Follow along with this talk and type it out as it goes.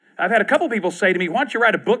I've had a couple people say to me, why don't you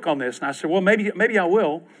write a book on this? And I said, well, maybe I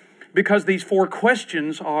will, because these 4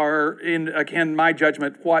 questions are, in my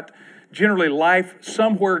judgment, what generally life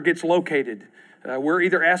somewhere gets located. We're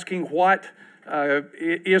either asking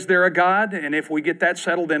is there a God? And if we get that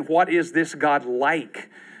settled, then what is this God like?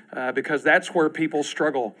 Because that's where people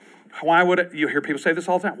struggle. You hear people say this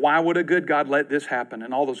all the time, why would a good God let this happen?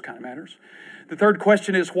 And all those kind of matters. The third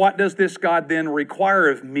question is, what does this God then require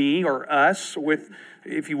of me or us with,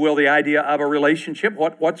 if you will, the idea of a relationship?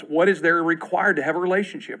 What is there required to have a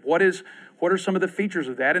relationship? What are some of the features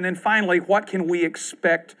of that? And then finally, what can we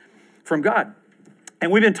expect from God? And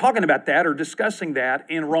we've been talking about that or discussing that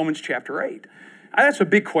in Romans chapter 8. That's a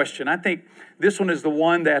big question. I think this one is the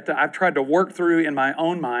one that I've tried to work through in my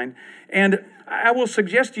own mind. And I will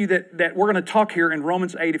suggest to you that we're going to talk here in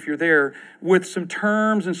Romans 8, if you're there, with some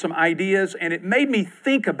terms and some ideas. And it made me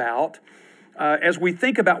think about, as we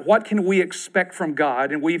think about what can we expect from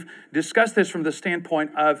God, and we've discussed this from the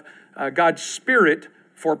standpoint of God's Spirit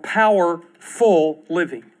for powerful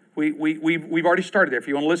living. We've already started there. If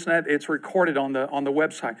you want to listen to that, it's recorded on the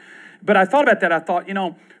website. But I thought about that. I thought,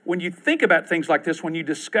 when you think about things like this, when you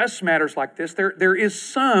discuss matters like this, there is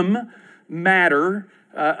some matter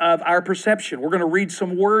of our perception. We're going to read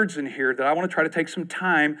some words in here that I want to try to take some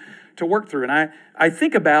time to work through. And I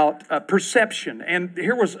think about perception. And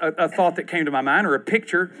here was a thought that came to my mind, or a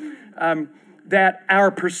picture, that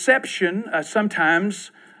our perception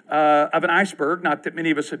sometimes of an iceberg, not that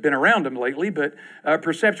many of us have been around them lately, but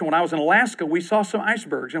perception. When I was in Alaska, we saw some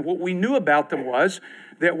icebergs. And what we knew about them was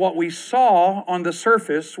that what we saw on the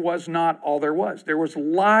surface was not all there was. There was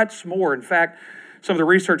lots more. In fact, some of the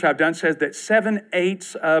research I've done says that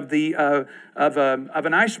 7/8 of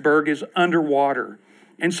an iceberg is underwater.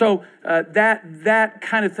 And so that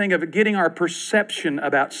kind of thing of getting our perception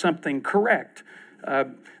about something correct,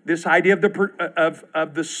 this idea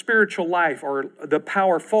of the spiritual life or the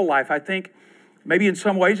powerful life, I think maybe in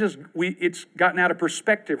some ways it's gotten out of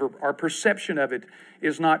perspective, or our perception of it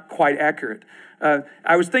is not quite accurate.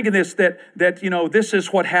 I was thinking that this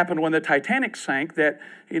is what happened when the Titanic sank, that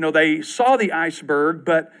they saw the iceberg,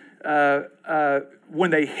 but when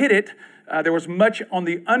they hit it, there was much on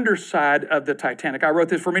the underside of the Titanic. I wrote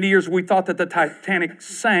this for many years. We thought that the Titanic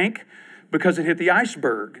sank because it hit the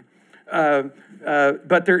iceberg.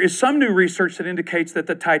 But there is some new research that indicates that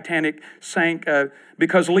the Titanic sank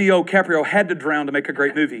because Leo DiCaprio had to drown to make a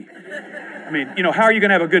great movie. I mean, how are you going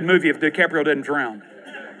to have a good movie if DiCaprio didn't drown?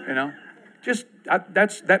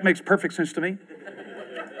 That makes perfect sense to me.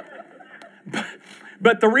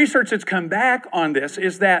 But the research that's come back on this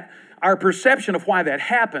is that our perception of why that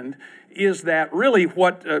happened is that really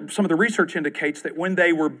what some of the research indicates, that when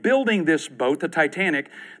they were building this boat, the Titanic,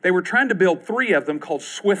 they were trying to build 3 of them called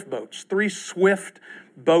swift boats, 3 swift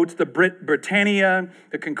boats, the Britannia,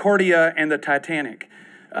 the Concordia, and the Titanic.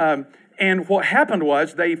 And what happened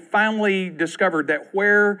was they finally discovered that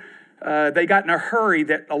where they got in a hurry,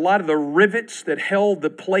 that a lot of the rivets that held the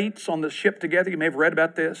plates on the ship together, you may have read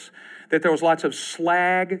about this, that there was lots of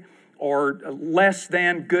slag or less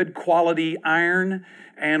than good quality iron.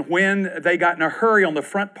 And when they got in a hurry on the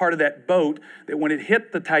front part of that boat, that when it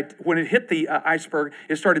hit the iceberg,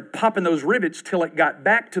 it started popping those rivets till it got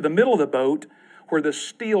back to the middle of the boat where the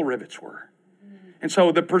steel rivets were. And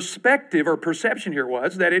so the perspective or perception here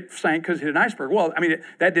was that it sank because it hit an iceberg. Well,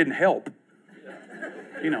 that didn't help.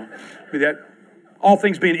 That all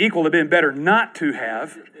things being equal, it'd been better not to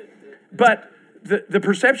have. But the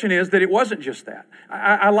perception is that it wasn't just that.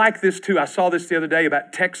 I like this too. I saw this the other day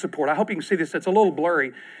about tech support. I hope you can see this. It's a little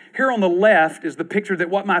blurry. Here on the left is the picture that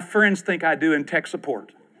what my friends think I do in tech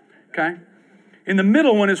support. Okay? In the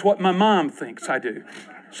middle one is what my mom thinks I do.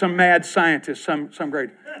 Some mad scientist, some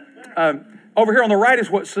great. Over here on the right is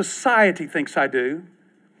what society thinks I do.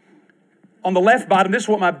 On the left bottom, this is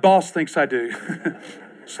what my boss thinks I do.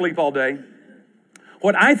 Sleep all day.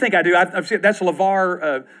 What I think I do, I've seen, that's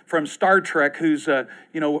LeVar from Star Trek, who's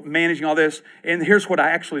managing all this. And here's what I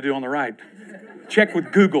actually do on the right: check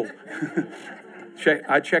with Google.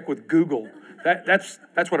 I check with Google. That's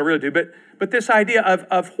what I really do. But this idea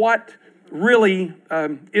of what really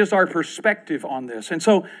is our perspective on this. And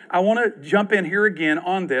so I want to jump in here again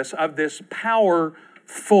on this, of this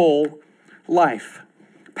powerful life.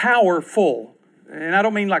 Powerful. And I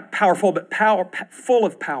don't mean like powerful, but full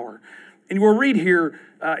of power. And we'll read here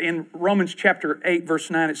in Romans chapter 8, verse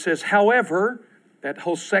 9, it says, however, that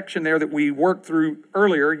whole section there that we worked through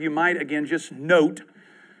earlier, you might again just note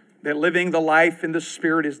that living the life in the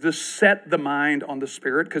Spirit is to set the mind on the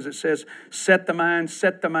Spirit, because it says, set the mind,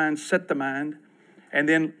 set the mind, set the mind, and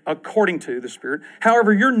then according to the Spirit.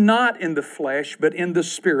 However, you're not in the flesh, but in the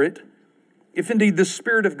Spirit, if indeed the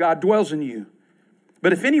Spirit of God dwells in you.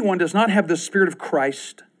 But if anyone does not have the Spirit of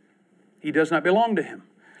Christ, he does not belong to him.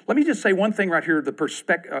 Let me just say one thing right here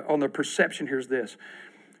on the perception. Here's this.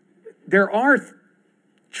 There are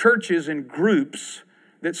churches and groups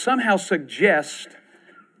that somehow suggest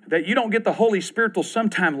that you don't get the Holy Spirit till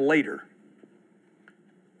sometime later.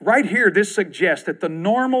 Right here, this suggests that the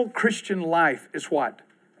normal Christian life is what?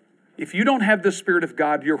 If you don't have the Spirit of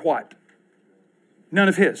God, you're what? None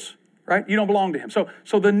of His, right? You don't belong to Him.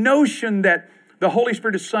 So the notion that the Holy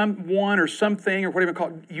Spirit is someone or something or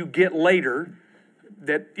whatever you get later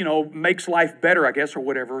that, makes life better, I guess, or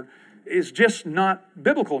whatever, is just not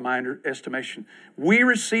biblical in my estimation. We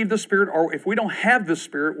receive the Spirit, or if we don't have the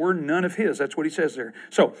Spirit, we're none of His. That's what he says there.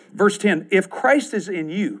 So, verse 10, if Christ is in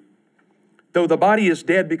you, though the body is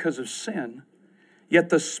dead because of sin, yet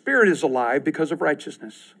the Spirit is alive because of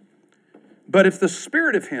righteousness. But if the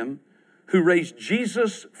Spirit of Him who raised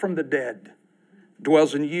Jesus from the dead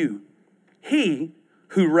dwells in you, He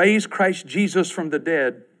who raised Christ Jesus from the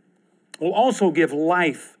dead will also give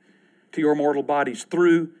life to your mortal bodies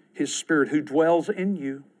through His Spirit who dwells in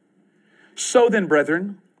you. So then,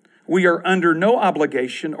 brethren, we are under no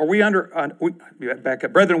obligation, back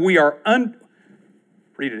up. Brethren,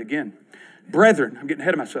 read it again. Brethren, I'm getting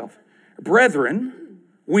ahead of myself. Brethren,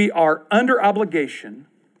 we are under obligation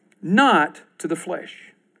not to the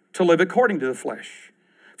flesh, to live according to the flesh.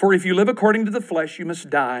 For if you live according to the flesh, you must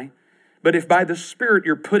die. But if by the Spirit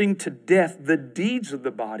you're putting to death the deeds of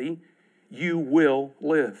the body, you will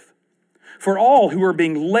live. For all who are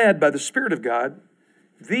being led by the Spirit of God,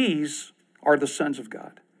 these are the sons of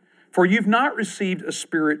God. For you've not received a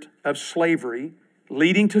spirit of slavery,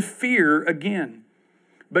 leading to fear again,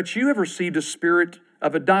 but you have received a spirit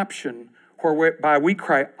of adoption, whereby we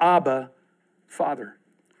cry, Abba, Father.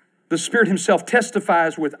 The Spirit Himself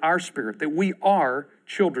testifies with our spirit that we are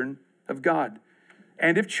children of God.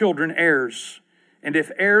 And if children, heirs. And if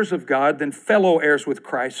heirs of God, then fellow heirs with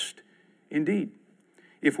Christ indeed.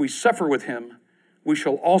 If we suffer with Him, we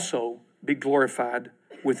shall also be glorified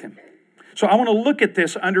with Him. So I want to look at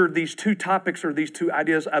this under these two topics or these two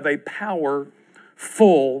ideas of a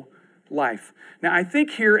powerful life. Now, I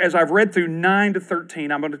think here, as I've read through 9 to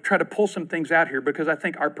 13, I'm going to try to pull some things out here because I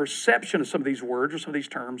think our perception of some of these words or some of these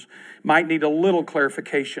terms might need a little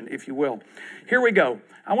clarification, if you will. Here we go.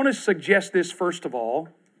 I want to suggest this first of all,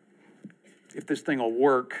 if this thing will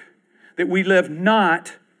work, that we live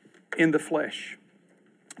not in the flesh.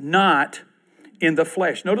 Not in the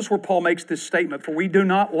flesh. Notice where Paul makes this statement, for we do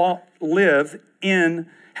not live in,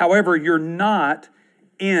 however, you're not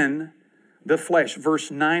in the flesh. Verse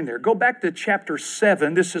 9 there. Go back to chapter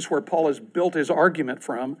 7. This is where Paul has built his argument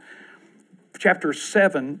from. Chapter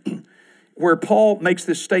 7, where Paul makes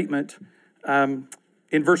this statement in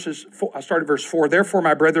verses, I start at verse 4. Therefore,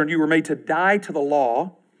 my brethren, you were made to die to the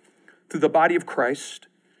law through the body of Christ,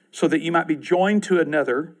 so that you might be joined to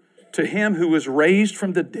another, to Him who was raised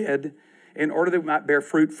from the dead, in order that we might bear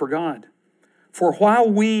fruit for God. For while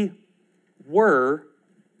we were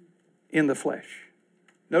in the flesh,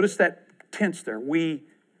 notice that tense there. We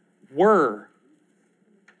were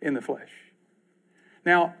in the flesh.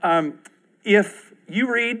 Now, if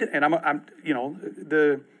you read, and I'm going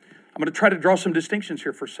to try to draw some distinctions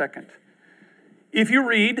here for a second. If you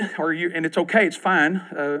read, and it's okay, it's fine.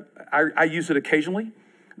 I use it occasionally.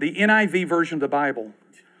 The NIV version of the Bible.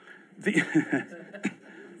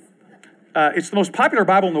 It's the most popular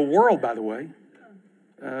Bible in the world, by the way.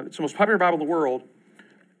 It's the most popular Bible in the world.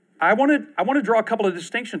 I want to draw a couple of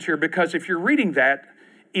distinctions here because if you're reading that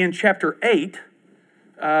in chapter 8,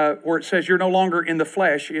 where it says you're no longer in the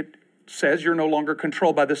flesh, it says you're no longer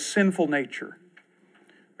controlled by the sinful nature.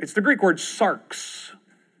 It's the Greek word sarx.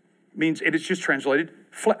 Means it is just translated.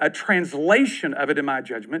 A translation of it, in my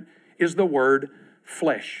judgment, is the word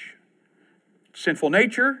flesh. Sinful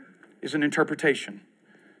nature is an interpretation.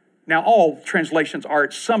 Now, all translations are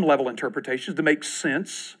at some level interpretations to make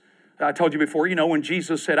sense. I told you before, when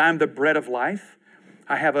Jesus said, I'm the bread of life,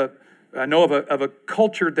 I know of a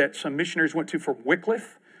culture that some missionaries went to from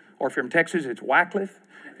Wycliffe, or if you're from Texas, it's Wycliffe,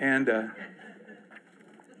 and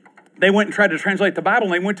they went and tried to translate the Bible,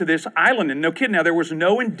 and they went to this island, and no kidding now, there was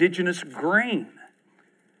no indigenous grain.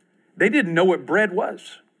 They didn't know what bread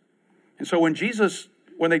was. And so when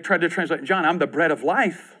they tried to translate John, I'm the bread of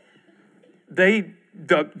life, the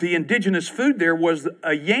indigenous food there was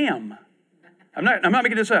a yam. I'm not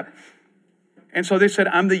making this up. And so they said,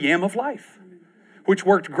 I'm the yam of life, which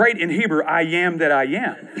worked great in Hebrew. I am that I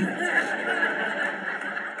am.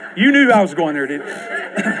 You knew I was going there, didn't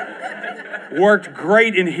you? Worked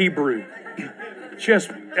great in Hebrew.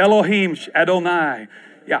 Just Elohim, Adonai.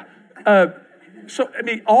 Yeah. So, I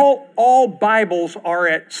mean, all Bibles are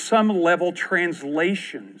at some level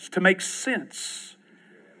translations to make sense.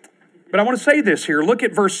 But I want to say this here. Look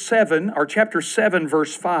at verse 7, or chapter 7,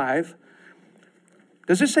 verse 5.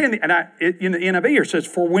 Does it say in the NIV here, it says,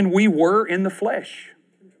 for when we were in the flesh.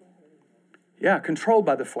 Yeah, controlled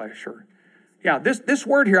by the flesh. Or, yeah, this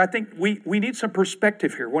word here, I think we need some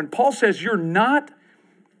perspective here. When Paul says you're not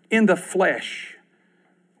in the flesh,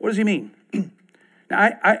 what does he mean? Now,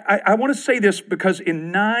 I want to say this because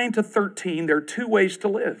in 9 to 13, there are two ways to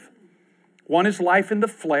live. One is life in the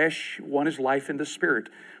flesh. One is life in the spirit.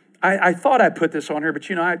 I thought I put this on here, but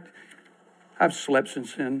I've slept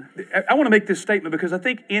since then. I want to make this statement because I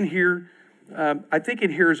think in here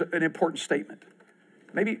is an important statement.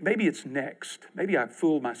 Maybe it's next. Maybe I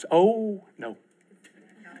fooled myself. Oh, no.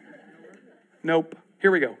 Nope.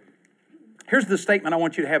 Here we go. Here's the statement I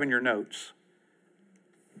want you to have in your notes.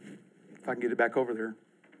 If I can get it back over there.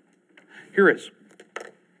 Here it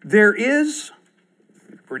is.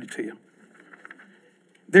 I'll read it to you.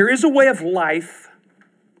 There is a way of life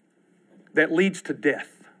that leads to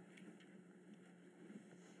death.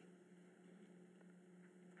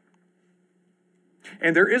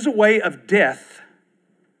 And there is a way of death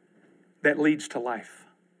that leads to life.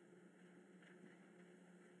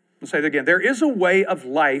 I'll say it again. There is a way of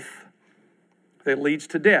life that leads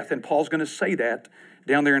to death. And Paul's going to say that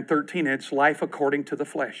down there in 13. It's life according to the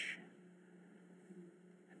flesh.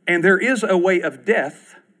 And there is a way of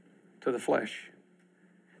death to the flesh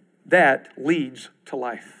that leads to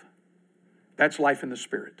life. That's life in the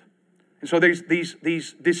spirit. And so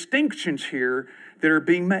these distinctions here that are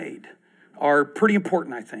being made are pretty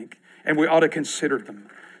important, I think, and we ought to consider them.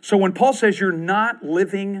 So when Paul says you're not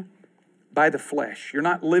living by the flesh, you're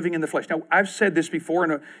not living in the flesh. Now, I've said this before,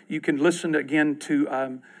 and you can listen again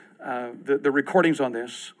to the recordings on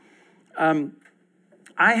this. I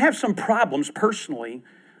have some problems personally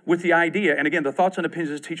with the idea, and again, the thoughts and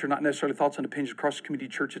opinions of the teacher are not necessarily thoughts and opinions across the community,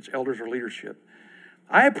 church, its elders, or leadership.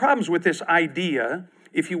 I have problems with this idea,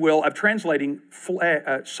 if you will, of translating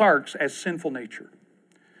sarx as sinful nature.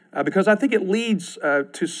 Because I think it leads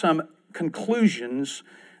to some conclusions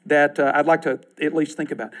that I'd like to at least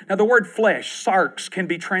think about. Now, the word flesh, sarx, can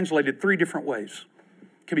be translated three different ways.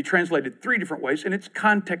 And it's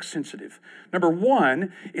context sensitive. Number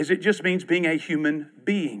one is it just means being a human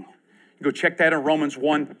being. You go check that in Romans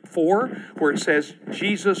 1:4, where it says,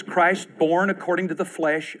 Jesus Christ, born according to the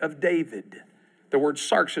flesh of David. The word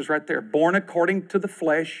sarx is right there, born according to the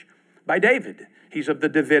flesh by David. He's of the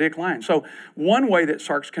Davidic line. So one way that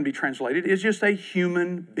sarx can be translated is just a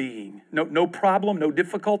human being. No problem, no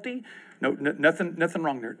difficulty, nothing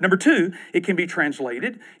wrong there. Number two, it can be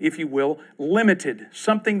translated, if you will, limited,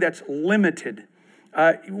 something that's limited.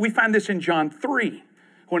 We find this in John 3,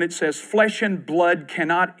 when it says, flesh and blood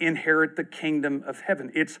cannot inherit the kingdom of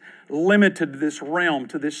heaven. It's limited to this realm,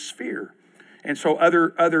 to this sphere. And so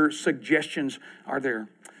other suggestions are there.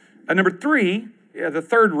 Number three, the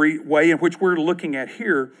third way in which we're looking at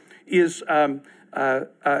here is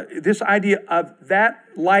this idea of that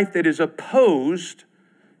life that is opposed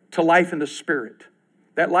to life in the Spirit.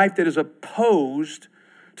 That life that is opposed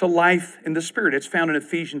to life in the Spirit. It's found in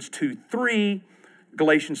Ephesians 2:3,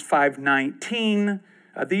 Galatians 5:19,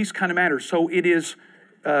 these kind of matters. So it is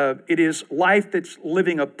life that's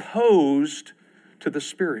living opposed to the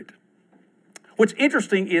Spirit. What's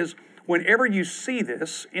interesting is whenever you see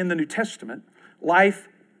this in the New Testament, life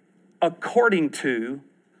according to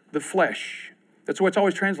the flesh. That's what it's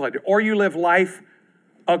always translated. Or you live life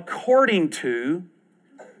according to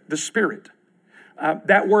the Spirit.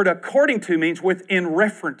 That word according to means in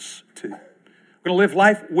reference to. We're going to live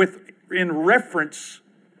life in reference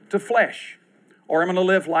to flesh. Or I'm going to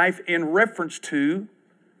live life in reference to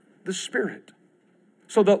the Spirit.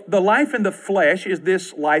 So the life in the flesh is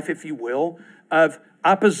this life, if you will, of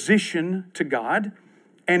opposition to God.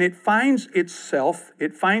 And it finds itself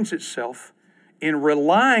in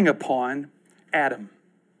relying upon Adam.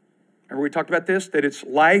 Remember we talked about this? That it's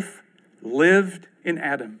life lived in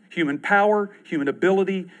Adam. Human power, human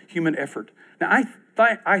ability, human effort. Now, I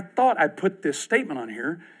thought I put this statement on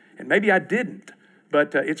here, and maybe I didn't,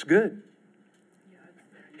 but it's good.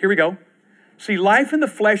 Here we go. See, life in the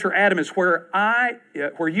flesh or Adam is where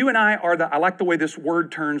you and I are I like the way this word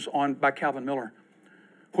turns on by Calvin Miller.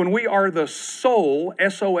 When we are the sole,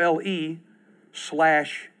 S-O-L-E,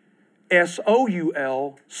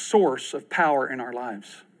 /S-O-U-L, source of power in our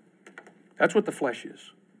lives. That's what the flesh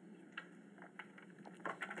is.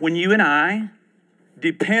 When you and I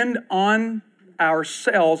depend on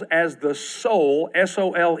ourselves as the sole,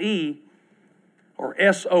 S-O-L-E, or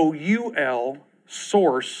S-O-U-L,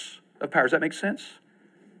 source of power. Does that make sense?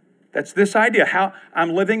 That's this idea, how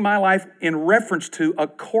I'm living my life in reference to,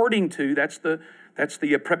 according to, that's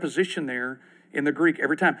the preposition there in the Greek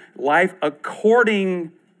every time. Life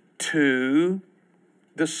according to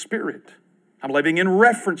the Spirit. I'm living in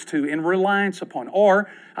reference to, in reliance upon, or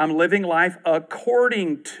I'm living life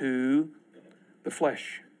according to the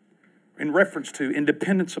flesh, in reference to, in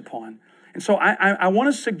dependence upon. And so I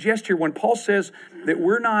want to suggest here, when Paul says that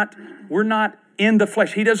we're not in the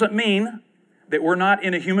flesh, he doesn't mean that we're not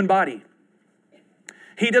in a human body.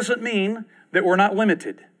 He doesn't mean that we're not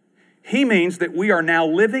limited. He means that we are now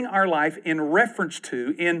living our life in reference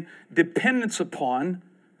to, in dependence upon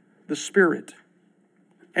the Spirit.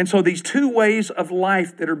 And so these two ways of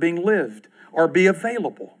life that are being lived are be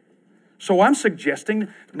available. So I'm suggesting,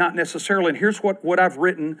 not necessarily, and here's what I've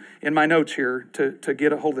written in my notes here to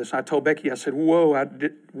get a hold of this. I told Becky, I said,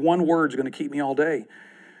 one word's going to keep me all day.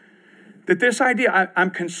 That this idea,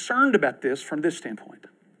 I'm concerned about this from this standpoint.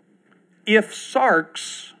 If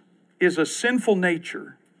sarx is a sinful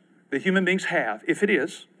nature that human beings have, if it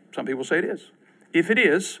is, some people say it is, if it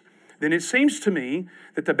is, then it seems to me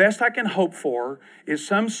that the best I can hope for is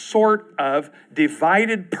some sort of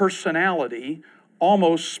divided personality,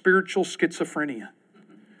 almost spiritual schizophrenia,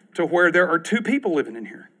 to where there are two people living in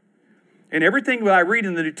here. And everything that I read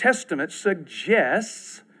in the New Testament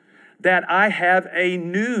suggests that I have a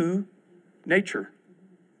new nature,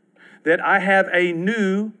 that I have a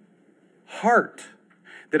new heart,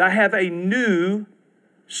 that I have a new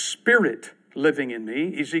spirit living in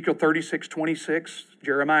me. Ezekiel 36:26,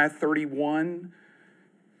 Jeremiah 31.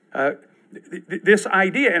 This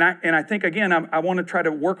idea, and I think, again, I want to try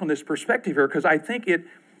to work on this perspective here, because I think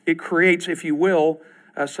it creates, if you will,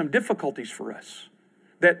 some difficulties for us.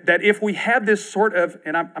 That if we have this sort of,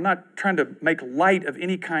 and I'm not trying to make light of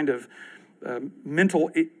any kind of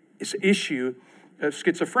mental issue of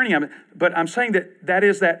schizophrenia, but I'm saying that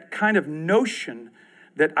is that kind of notion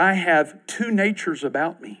that I have two natures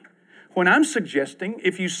about me. When I'm suggesting,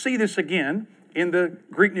 if you see this again in the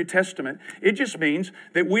Greek New Testament, it just means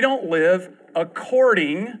that we don't live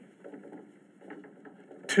according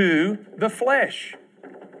to the flesh.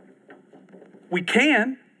 We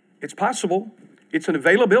can, it's possible, it's an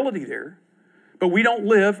availability there, but we don't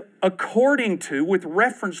live according to, with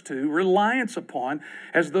reference to, reliance upon,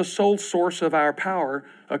 as the sole source of our power,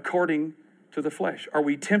 according to the flesh. Are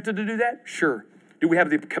we tempted to do that? Sure. Do we have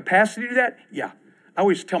the capacity to do that? Yeah. I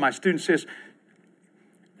always tell my students this.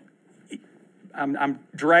 I'm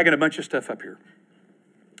dragging a bunch of stuff up here.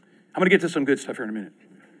 I'm going to get to some good stuff here in a minute.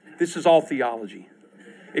 This is all theology.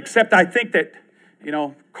 Except I think that,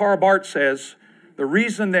 Karl Barth says, the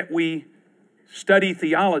reason that we study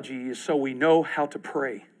theology is so we know how to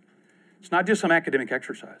pray. It's not just some academic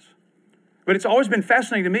exercise. But it's always been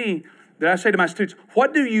fascinating to me that I say to my students,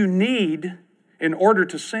 what do you need in order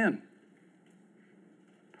to sin?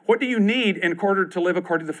 What do you need in order to live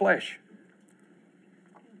according to the flesh?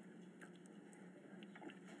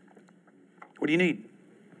 What do you need?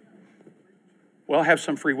 Well, have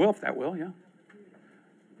some free will, if that will, yeah.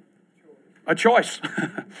 A choice.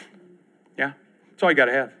 Yeah, that's all you got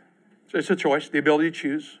to have. So it's a choice, the ability to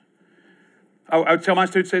choose. I would tell my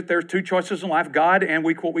students that there's two choices in life, God and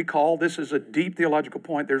what we call, this is a deep theological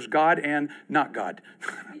point, there's God and not God.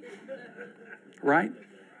 Right?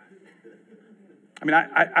 I mean,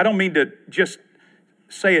 I don't mean to just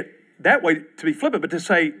say it that way to be flippant, but to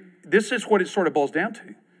say this is what it sort of boils down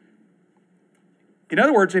to. In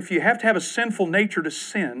other words, if you have to have a sinful nature to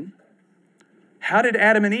sin, how did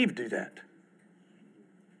Adam and Eve do that?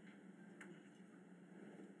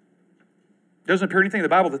 Doesn't appear anything in the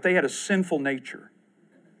Bible that they had a sinful nature,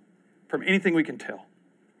 from anything we can tell.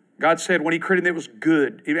 God said when He created them, it was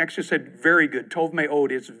good. He actually said very good. Tov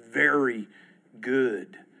me'od, it's very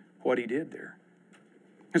good what He did there.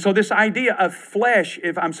 And so this idea of flesh,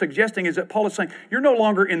 if I'm suggesting, is that Paul is saying, you're no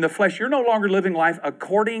longer in the flesh. You're no longer living life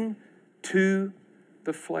according to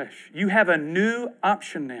the flesh. You have a new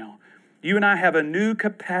option now. You and I have a new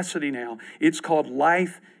capacity now. It's called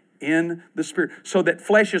life in the Spirit. So that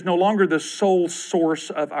flesh is no longer the sole source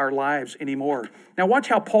of our lives anymore. Now watch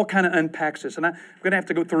how Paul kind of unpacks this. And I'm going to have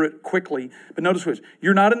to go through it quickly. But notice this.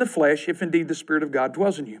 You're not in the flesh if indeed the Spirit of God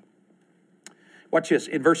dwells in you. Watch this.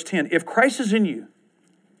 In verse 10. If Christ is in you,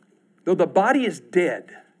 though the body is dead.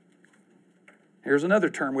 Here's another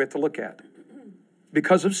term we have to look at.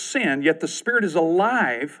 Because of sin, yet the Spirit is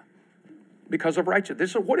alive because of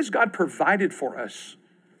righteousness. What has God provided for us?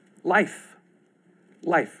 Life.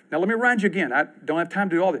 Life. Now let me remind you again. I don't have time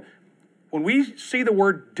to do all this. When we see the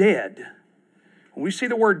word dead, when we see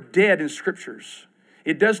the word dead in Scriptures,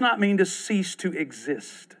 it does not mean to cease to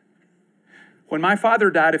exist. When my father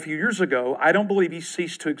died a few years ago, I don't believe he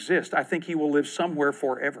ceased to exist. I think he will live somewhere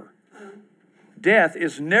forever. Death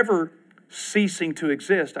is never ceasing to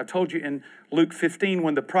exist. I told you in Luke 15,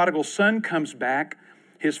 when the prodigal son comes back,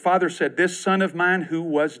 his father said, "This son of mine who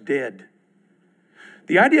was dead."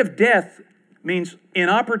 The idea of death means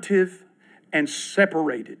inoperative and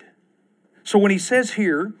separated. So when he says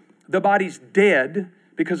here, the body's dead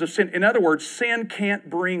because of sin, in other words, sin can't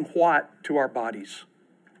bring what to our bodies?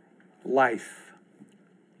 Life.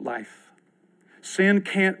 Life. Sin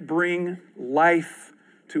can't bring life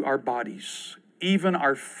to our bodies, even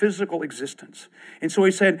our physical existence. And so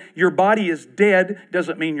he said, your body is dead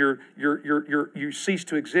doesn't mean you cease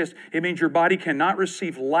to exist. It means your body cannot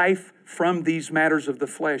receive life from these matters of the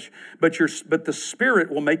flesh. But the Spirit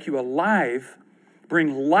will make you alive,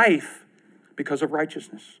 bring life because of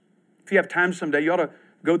righteousness. If you have time someday, you ought to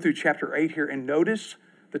go through chapter 8 here and notice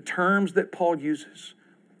the terms that Paul uses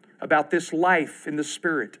about this life in the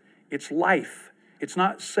Spirit. It's life. It's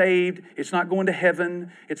not saved. It's not going to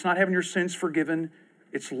heaven. It's not having your sins forgiven.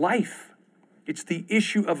 It's life. It's the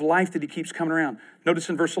issue of life that he keeps coming around. Notice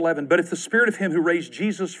in verse 11, but if the Spirit of him who raised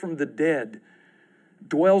Jesus from the dead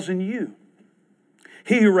dwells in you,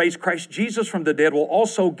 he who raised Christ Jesus from the dead will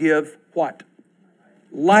also give what?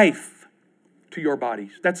 Life to your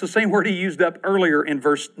bodies. That's the same word he used up earlier in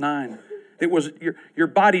verse 9. It was your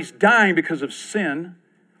body's dying because of sin.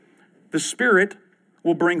 The Spirit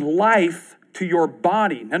will bring life to your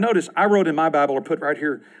body. Now notice, I wrote in my Bible, or put right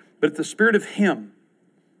here, but if the Spirit of him,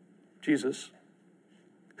 Jesus,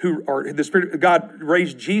 or the Spirit of God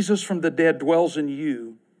raised Jesus from the dead dwells in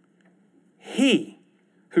you, he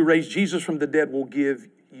who raised Jesus from the dead will give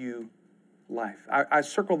you life. I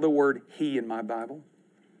circled the word he in my Bible.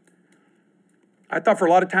 I thought for a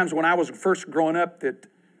lot of times when I was first growing up that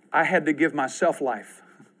I had to give myself life.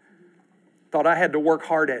 Thought I had to work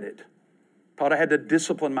hard at it. Thought I had to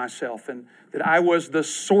discipline myself and that I was the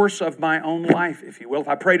source of my own life, if you will. If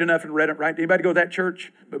I prayed enough and read it right. Anybody go to that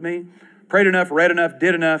church but me? Prayed enough, read enough,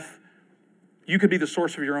 did enough. You could be the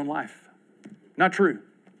source of your own life. Not true.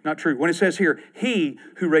 Not true. When it says here, he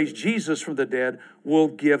who raised Jesus from the dead will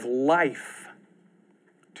give life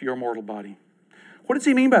to your mortal body. What does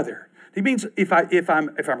he mean by there? He means, if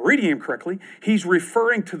I'm reading him correctly, he's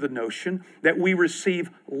referring to the notion that we receive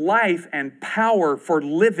life and power for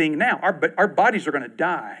living now. Our bodies are going to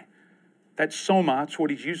die. That's soma, that's what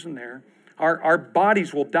he's using there. Our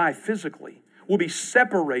bodies will die physically. We'll be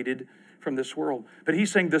separated from this world. But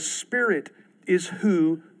he's saying the Spirit is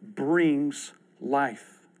who brings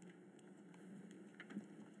life.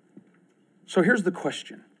 So here's the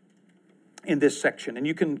question in this section, and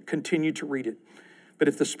you can continue to read it. But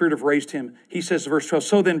if the Spirit have raised him, he says, verse 12,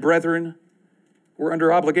 so then, brethren, we're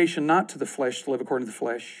under obligation not to the flesh to live according to the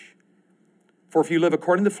flesh. For if you live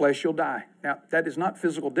according to the flesh, you'll die. Now, that is not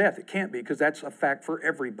physical death. It can't be, because that's a fact for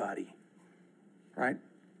everybody. Right?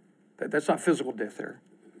 That's not physical death there.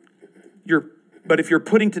 But if you're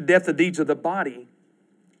putting to death the deeds of the body,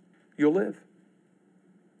 you'll live.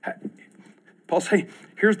 Paul's saying,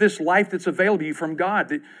 here's this life that's available to you from God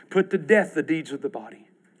that put to death the deeds of the body.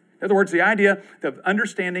 In other words, the idea of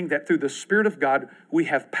understanding that through the Spirit of God, we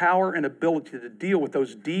have power and ability to deal with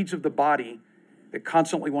those deeds of the body that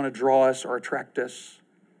constantly want to draw us or attract us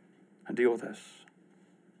and deal with us.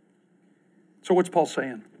 So what's Paul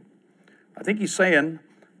saying? I think he's saying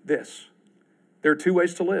this. There are two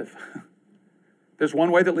ways to live. There's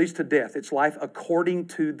one way that leads to death. It's life according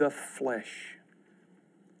to the flesh.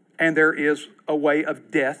 And there is a way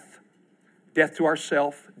of death to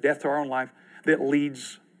ourself, death to our own life, that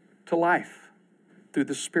leads to life through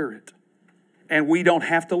the Spirit. And we don't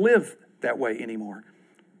have to live that way anymore.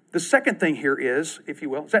 The second thing here is, if you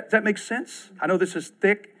will, does that make sense? I know this is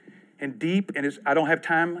thick and deep, and I don't have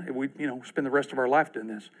time. We spend the rest of our life doing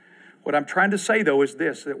this. What I'm trying to say, though, is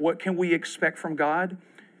this, that what can we expect from God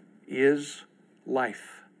is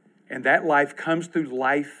life. And that life comes through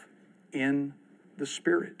life in the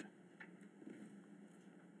Spirit.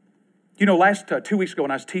 Last 2 weeks ago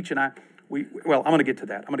when I was teaching, I'm going to get to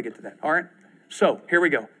that. All right? So, here we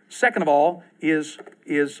go. Second of all is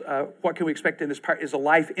what can we expect in this part is a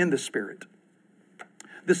life in the Spirit.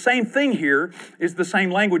 The same thing here is the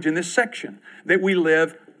same language in this section, that we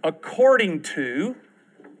live according to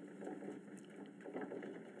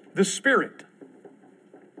the Spirit.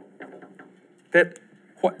 That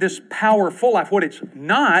what this powerful life, what it's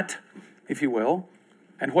not, if you will,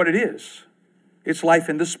 and what it is, it's life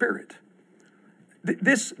in the Spirit.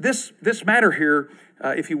 This matter here,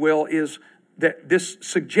 if you will, is that this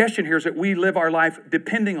suggestion here is that we live our life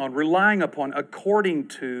depending on, relying upon, according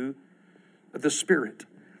to the Spirit.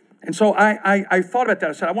 And so I thought about that.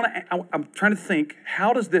 I said, I'm trying to think,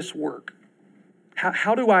 how does this work?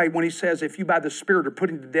 How do I, when he says, if you by the Spirit are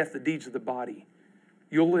putting to death the deeds of the body,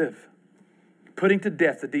 you'll live. Putting to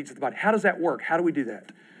death the deeds of the body. How does that work? How do we do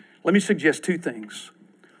that? Let me suggest two things.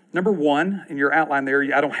 Number one, in your outline there,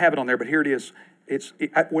 I don't have it on there, but here it is.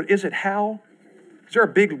 What is it? How? Is there a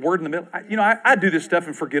big word in the middle? I do this stuff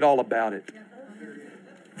and forget all about it.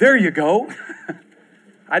 There you go.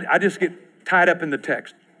 I just get tied up in the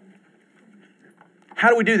text. How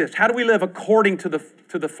do we do this? How do we live according to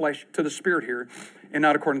the flesh, to the Spirit here, and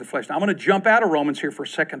not according to the flesh? Now, I'm going to jump out of Romans here for a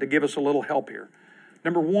second to give us a little help here.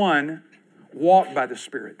 Number one, walk by the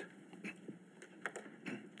Spirit.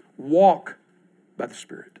 Walk by the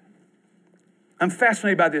Spirit. I'm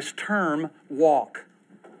fascinated by this term, walk.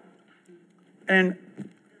 And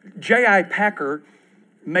J.I. Packer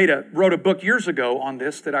wrote a book years ago on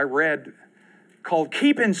this that I read called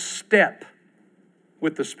Keep in Step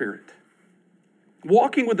with the Spirit.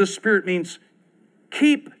 Walking with the Spirit means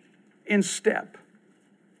keep in step.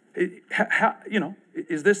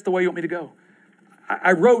 Is this the way you want me to go?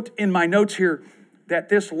 I wrote in my notes here that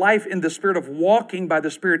this life in the Spirit of walking by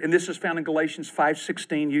the Spirit, and this is found in Galatians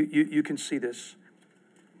 5:16. You can see this.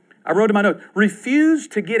 I wrote in my note, refuse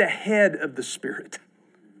to get ahead of the Spirit.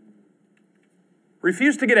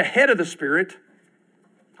 Refuse to get ahead of the Spirit,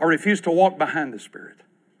 or refuse to walk behind the Spirit.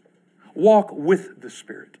 Walk with the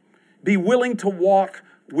Spirit. Be willing to walk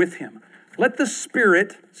with Him. Let the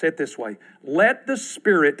Spirit, say it this way, let the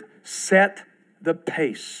Spirit set the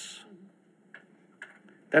pace.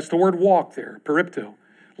 That's the word walk there, peripto.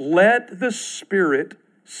 Let the Spirit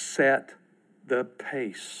set the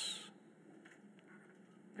pace.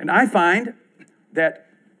 And I find that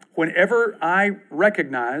whenever I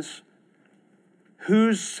recognize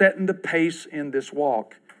who's setting the pace in this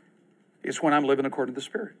walk, it's when I'm living according to the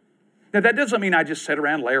Spirit. Now, that doesn't mean I just sit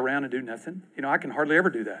around, lay around, and do nothing. I can hardly ever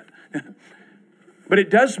do that. But it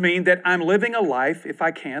does mean that I'm living a life, if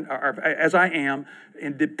I can, or as I am,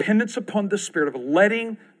 in dependence upon the Spirit, of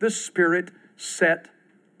letting the Spirit set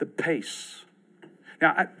the pace.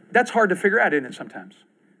 Now, that's hard to figure out, isn't it, sometimes?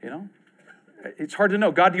 It's hard to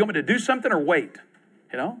know. God, do you want me to do something or wait?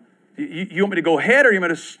 You want me to go ahead or you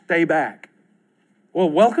want me to stay back? Well,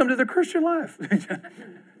 welcome to the Christian life.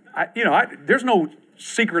 There's no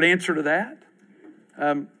secret answer to that.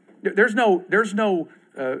 There's no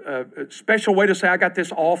special way to say I got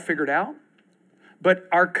this all figured out. But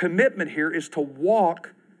our commitment here is to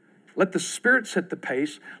walk. Let the Spirit set the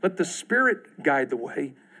pace. Let the Spirit guide the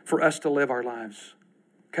way for us to live our lives.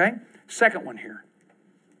 Okay? Second one here.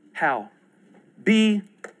 How? Being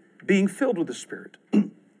filled with the Spirit.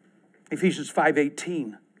 Ephesians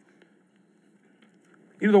 5:18.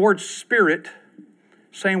 The word Spirit,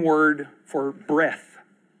 same word for breath.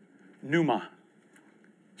 Pneuma.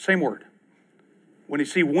 Same word. When you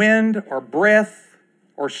see wind or breath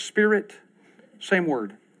or spirit, same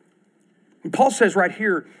word. And Paul says right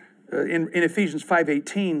here in Ephesians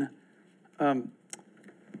 5:18,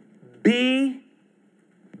 being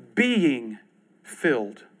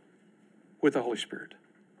filled with the Holy Spirit.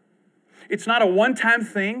 It's not a one-time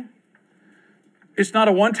thing. It's not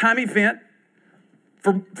a one-time event.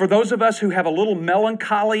 For those of us who have a little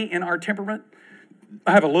melancholy in our temperament,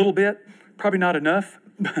 I have a little bit, probably not enough.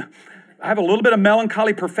 I have a little bit of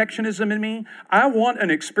melancholy perfectionism in me. I want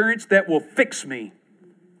an experience that will fix me.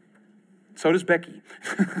 So does Becky.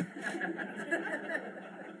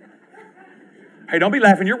 Hey, don't be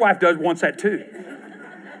laughing. Your wife wants that too.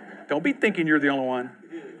 Don't be thinking you're the only one.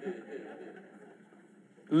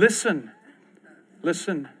 Listen.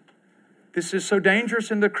 This is so dangerous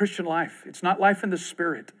in the Christian life. It's not life in the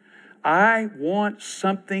Spirit. I want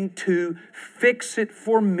something to fix it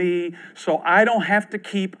for me so I don't have to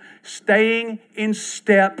keep staying in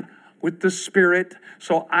step with the Spirit,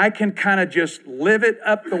 so I can kind of just live it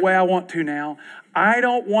up the way I want to now. I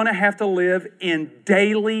don't want to have to live in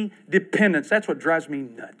daily dependence. That's what drives me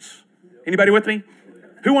nuts. Anybody with me?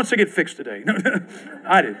 Who wants to get fixed today?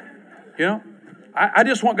 I do. I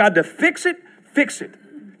just want God to fix it.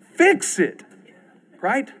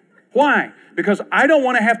 Right? Why? Because I don't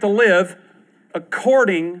want to have to live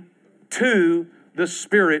according to the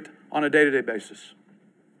Spirit on a day-to-day basis.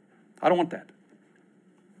 I don't want that.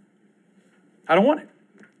 I don't want it.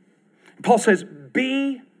 Paul says,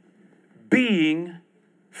 being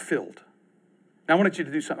filled. Now, I want you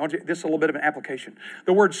to do something. This is a little bit of an application.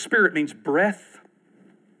 The word Spirit means breath.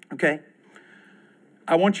 Okay?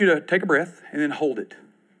 I want you to take a breath and then hold it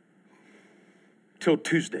till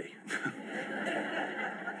Tuesday.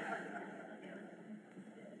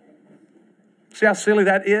 See how silly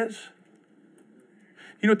that is?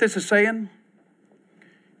 You know what this is saying?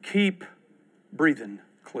 Keep breathing,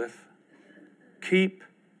 Cliff. Keep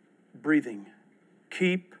breathing.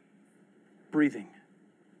 Keep breathing.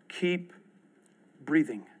 Keep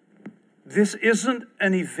breathing. This isn't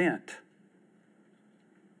an event.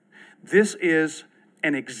 This is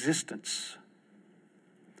an existence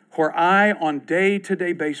where I, on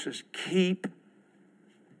day-to-day basis, keep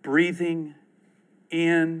breathing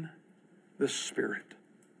in the Spirit.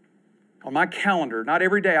 On my calendar, not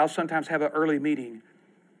every day, I'll sometimes have an early meeting,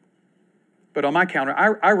 but on my calendar,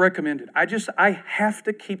 I recommend it. I have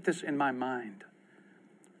to keep this in my mind.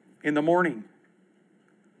 In the morning,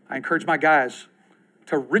 I encourage my guys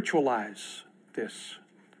to ritualize this.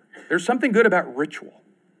 There's something good about ritual.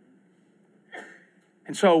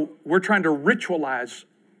 And so we're trying to ritualize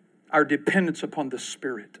our dependence upon the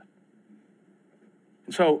Spirit.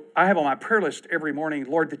 And so I have on my prayer list every morning,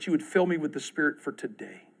 Lord, that you would fill me with the Spirit for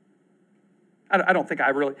today. I don't think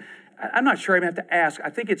I'm not sure I even have to ask. I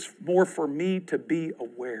think it's more for me to be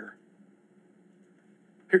aware.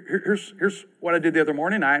 Here's what I did the other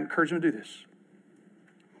morning. I encourage them to do this.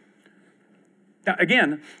 Now,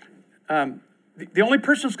 again, the only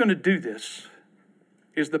person who's going to do this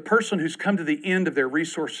is the person who's come to the end of their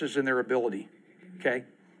resources and their ability, okay?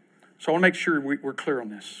 So I want to make sure we're clear on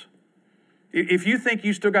this. If you think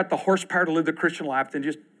you still got the horsepower to live the Christian life, then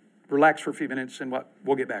just relax for a few minutes and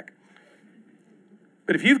we'll get back.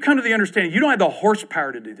 But if you've come to the understanding you don't have the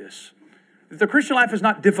horsepower to do this, the Christian life is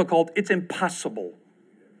not difficult, it's impossible,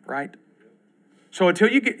 right? So until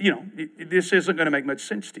you get, this isn't going to make much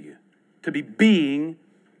sense to you, to be being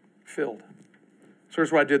filled. So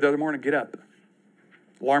here's what I did the other morning. Get up.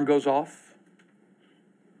 Alarm goes off.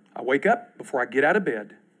 I wake up before I get out of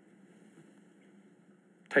bed.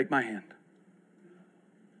 Take my hand.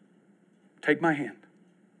 Take my hand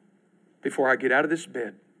before I get out of this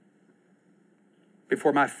bed.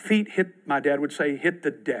 Before my feet hit, my dad would say, hit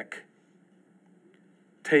the deck.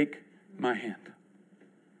 Take my hand.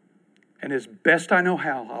 And as best I know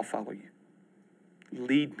how, I'll follow you.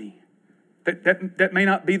 Lead me. That may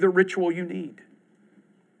not be the ritual you need.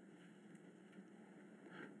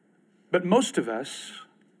 But most of us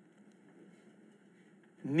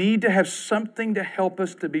need to have something to help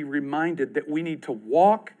us to be reminded that we need to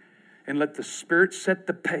walk and let the Spirit set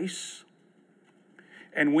the pace.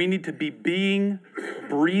 And we need to be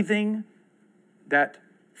breathing that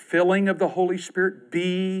filling of the Holy Spirit,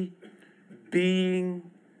 being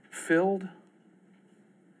filled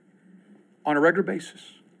on a regular basis.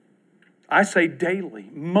 I say daily,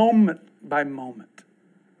 moment by moment.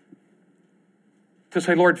 To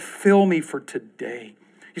say, Lord, fill me for today.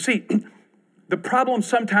 You see, the problem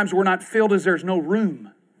sometimes we're not filled is there's no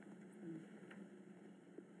room.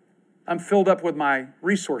 I'm filled up with my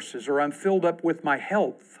resources, or I'm filled up with my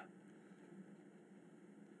health.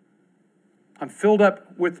 I'm filled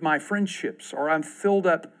up with my friendships, or I'm filled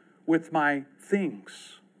up with my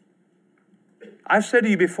things. I've said to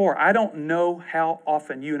you before, I don't know how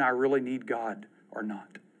often you and I really need God or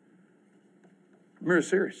not. I'm really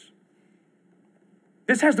serious.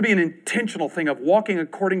 This has to be an intentional thing of walking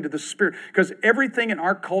according to the Spirit, because everything in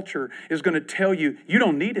our culture is going to tell you, you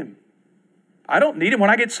don't need Him. I don't need Him. When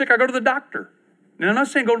I get sick, I go to the doctor. And I'm not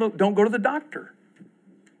saying don't go to the doctor.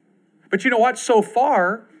 But you know what? So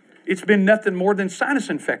far, it's been nothing more than sinus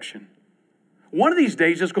infection. One of these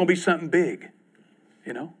days, it's going to be something big,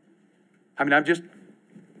 I'm just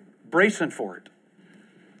bracing for it.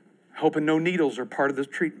 Hoping no needles are part of this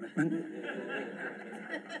treatment.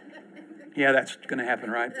 Yeah, that's going to happen,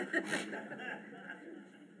 right? I'm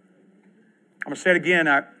going to say it again.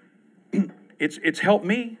 It's helped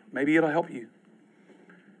me. Maybe it'll help you.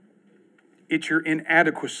 It's your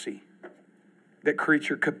inadequacy that creates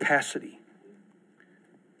your capacity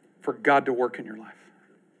for God to work in your life.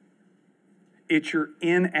 It's your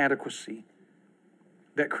inadequacy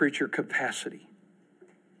that creates your capacity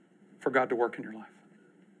for God to work in your life.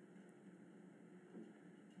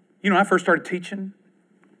 When I first started teaching,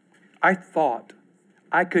 I thought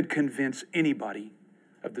I could convince anybody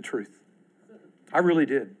of the truth. I really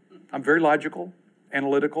did. I'm very logical,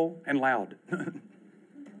 analytical, and loud.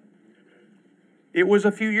 It was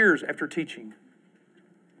a few years after teaching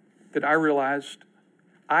that I realized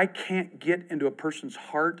I can't get into a person's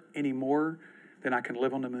heart any more than I can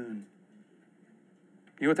live on the moon.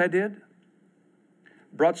 You know what that did?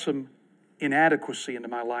 Brought some inadequacy into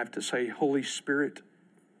my life to say, Holy Spirit,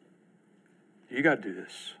 you got to do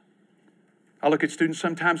this. I look at students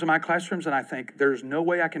sometimes in my classrooms and I think, there's no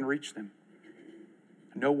way I can reach them.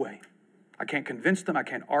 No way. I can't convince them. I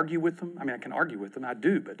can't argue with them. I can argue with them. I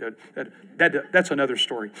do, but that's another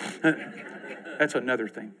story. That's another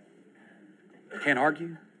thing. Can't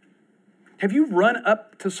argue. Have you run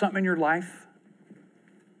up to something in your life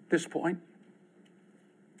at this point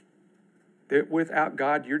that without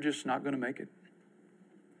God, you're just not going to make it?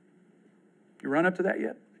 You run up to that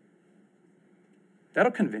yet?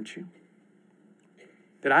 That'll convince you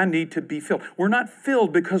that I need to be filled. We're not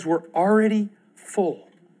filled because we're already full.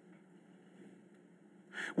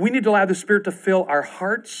 We need to allow the Spirit to fill our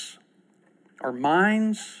hearts, our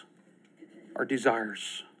minds, our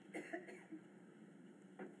desires.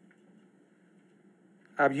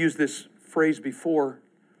 I've used this phrase before,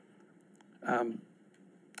 but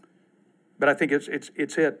I think it's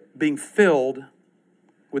it. Being filled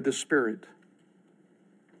with the Spirit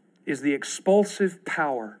is the expulsive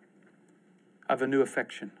power of a new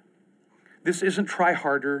affection. This isn't try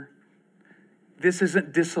harder. This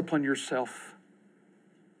isn't discipline yourself.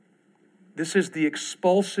 This is the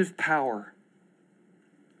expulsive power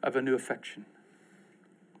of a new affection.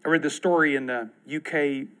 I read this story in the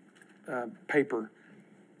UK paper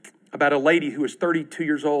about a lady who was 32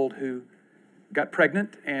 years old who got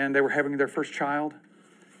pregnant, and they were having their first child.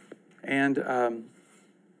 And it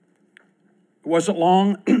wasn't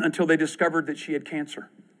long until they discovered that she had cancer.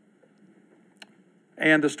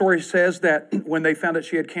 And the story says that when they found out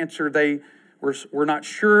she had cancer, they were not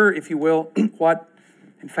sure, if you will, what,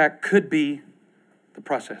 in fact, could be the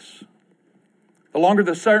process. The longer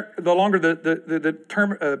the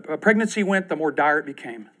term pregnancy went, the more dire it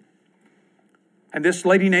became. And this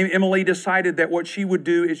lady named Emily decided that what she would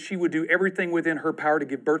do is she would do everything within her power to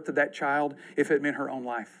give birth to that child if it meant her own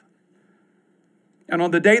life. And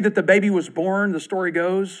on the day that the baby was born, the story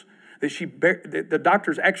goes that the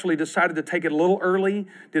doctors actually decided to take it a little early,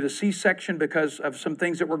 did a C-section because of some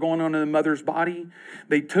things that were going on in the mother's body.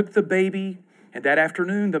 They took the baby, and that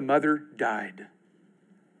afternoon, the mother died.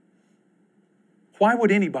 Why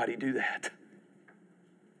would anybody do that?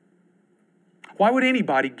 Why would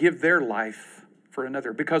anybody give their life for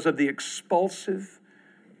another? Because of the expulsive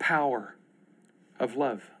power of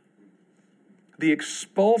love. The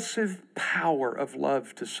expulsive power of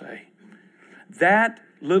love to say, that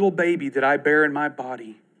little baby that I bear in my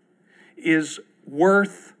body is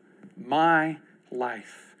worth my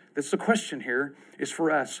life. That's the question here is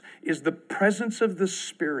for us. Is the presence of the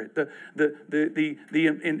Spirit, the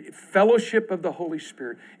fellowship of the Holy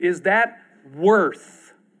Spirit, is that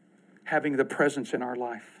worth having the presence in our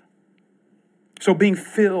life? So being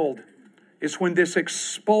filled is when this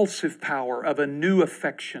expulsive power of a new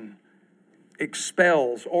affection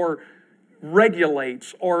expels or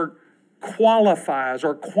regulates or qualifies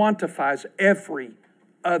or quantifies every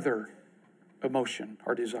other emotion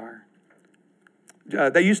or desire.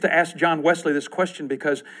 They used to ask John Wesley this question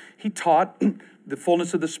because he taught the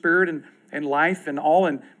fullness of the Spirit and life and all,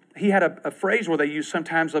 and he had a phrase where they used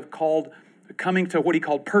sometimes of called coming to what he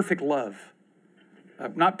called perfect love.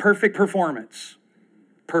 Not perfect performance,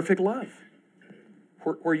 perfect love,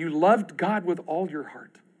 where you loved God with all your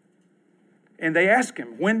heart. And they asked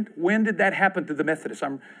him, when did that happen to the Methodists?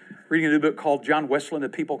 I'm reading a new book called John Wesley and the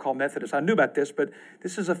People Called Methodists. I knew about this, but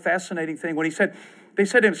this is a fascinating thing. When they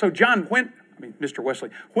said to him, so John, Mr. Wesley,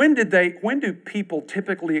 when do people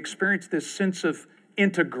typically experience this sense of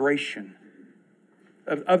integration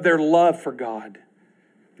of their love for God?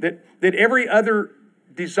 That every other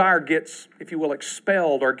desire gets, if you will,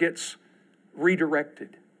 expelled or gets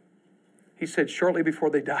redirected. He said, shortly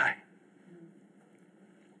before they die.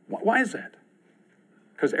 Why is that?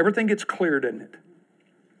 Because everything gets clear, doesn't it?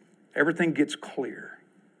 Everything gets clear.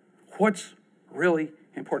 What's really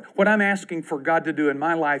important? What I'm asking for God to do in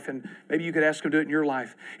my life, and maybe you could ask Him to do it in your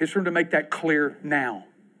life, is for Him to make that clear now,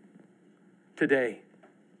 today,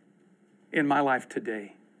 in my life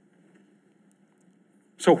today.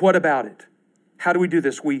 So what about it? How do we do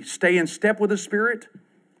this? We stay in step with the Spirit,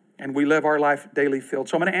 and we live our life daily filled.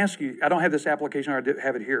 So I'm going to ask you, I don't have this application, I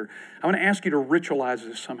have it here. I'm going to ask you to ritualize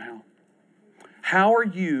this somehow. How are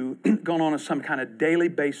you going on some kind of daily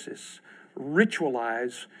basis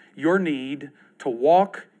ritualize your need to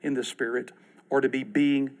walk in the Spirit or to be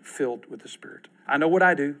being filled with the Spirit? I know what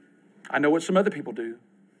I do. I know what some other people do.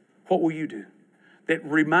 What will you do? That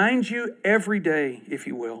reminds you every day, if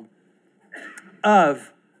you will,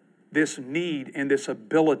 of this need and this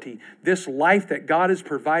ability, this life that God has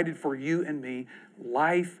provided for you and me,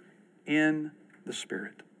 life in the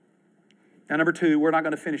Spirit. Now, number two, we're not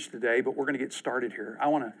going to finish today, but we're going to get started here. I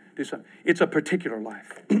want to do something. It's a particular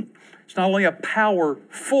life. It's not only a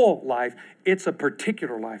powerful life, it's a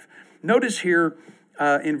particular life. Notice here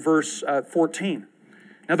in verse 14.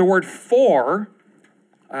 Now, the word for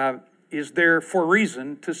is there for a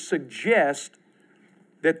reason to suggest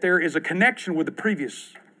that there is a connection with the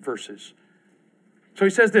previous verses. So he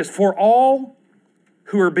says this, for all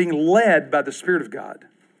who are being led by the Spirit of God,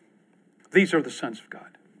 these are the sons of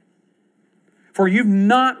God. For you've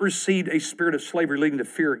not received a spirit of slavery leading to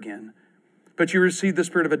fear again, but you received the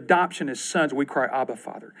spirit of adoption as sons. We cry, Abba,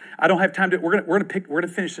 Father. I don't have time to. We're going to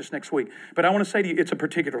finish this next week. But I want to say to you, it's a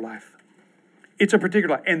particular life. It's a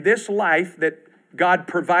particular life, and this life that God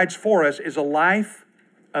provides for us is a life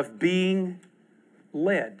of being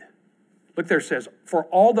led. Look there, it says, for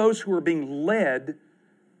all those who are being led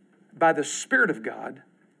by the Spirit of God,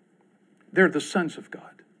 they're the sons of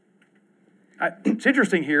God. It's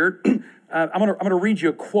interesting here. I'm going to read you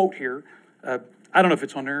a quote here. I don't know if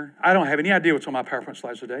it's on there. I don't have any idea what's on my PowerPoint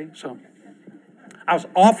slides today. So I was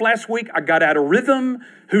off last week. I got out of rhythm.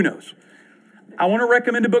 Who knows? I want to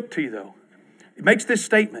recommend a book to you, though. It makes this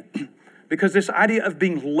statement because this idea of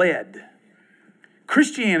being led.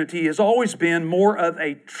 Christianity has always been more of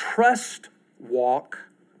a trust walk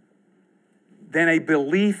than a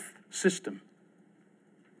belief system.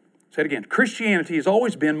 Say it again. Christianity has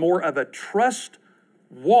always been more of a trust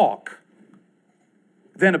walk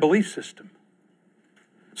than a belief system.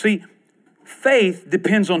 See, faith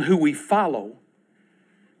depends on who we follow,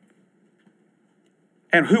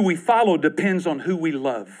 and who we follow depends on who we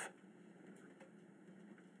love.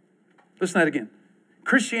 Listen to that again.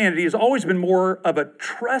 Christianity has always been more of a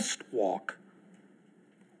trust walk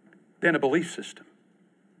than a belief system.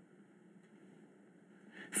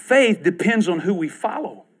 Faith depends on who we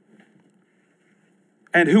follow,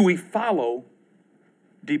 and who we follow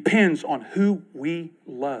depends on who we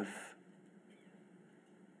love.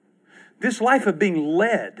 This life of being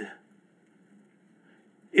led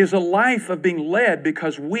is a life of being led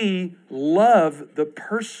because we love the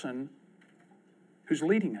person who's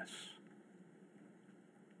leading us.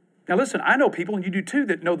 Now listen, I know people, and you do too,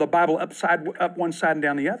 that know the Bible up one side and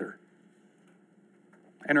down the other,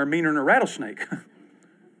 and are meaner than a rattlesnake.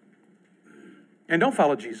 And don't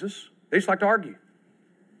follow Jesus. They just like to argue.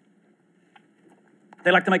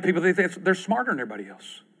 They like to make people think they're smarter than everybody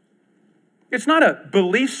else. It's not a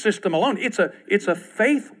belief system alone. It's a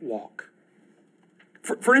faith walk.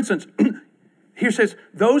 For instance, here it says,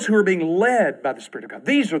 those who are being led by the Spirit of God.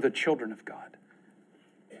 These are the children of God.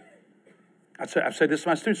 I've said this to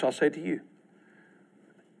my students, so I'll say it to you.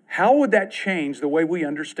 How would that change the way we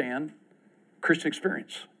understand Christian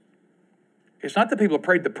experience? It's not the people who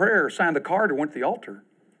prayed the prayer or signed the card or went to the altar.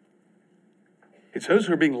 It's those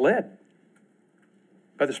who are being led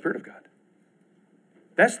by the Spirit of God.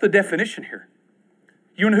 That's the definition here.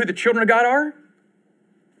 You know who the children of God are?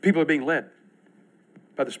 People are being led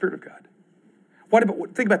by the Spirit of God.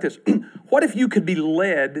 Think about this. What if you could be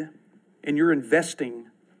led in your investing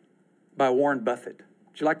by Warren Buffett?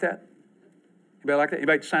 Would you like that? Anybody like that?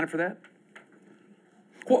 Anybody sign up for that?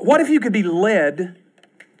 What if you could be led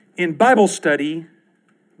in Bible study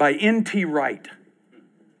by N.T. Wright?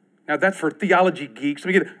 Now that's for theology geeks.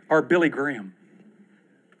 Or Billy Graham.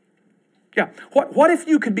 Yeah. What if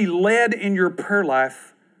you could be led in your prayer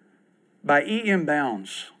life by E.M.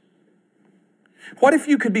 Bounds? What if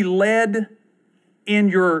you could be led in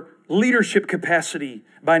your leadership capacity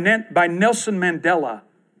by Nelson Mandela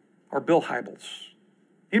or Bill Hybels?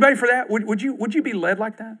 Anybody for that? Would you be led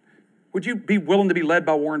like that? Would you be willing to be led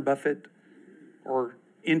by Warren Buffett or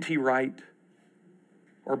N.T. Wright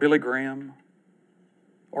or Billy Graham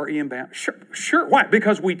or E.M. Bounds? Sure. Why?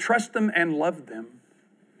 Because we trust them and love them.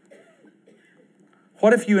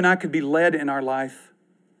 What if you and I could be led in our life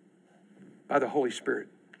by the Holy Spirit?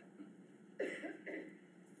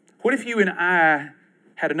 What if you and I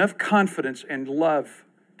had enough confidence and love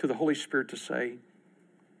to the Holy Spirit to say,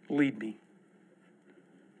 lead me,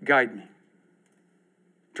 guide me,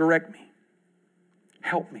 direct me,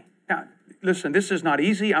 help me? Now, listen, this is not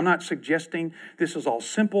easy. I'm not suggesting this is all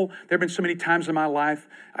simple. There have been so many times in my life,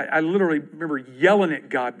 I literally remember yelling at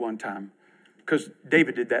God one time because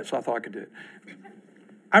David did that, so I thought I could do it.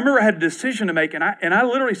 I remember I had a decision to make, and I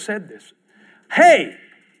literally said this. Hey,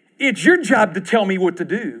 it's your job to tell me what to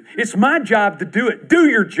do. It's my job to do it. Do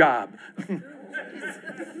your job.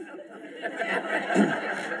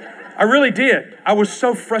 I really did. I was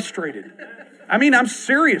so frustrated. I mean, I'm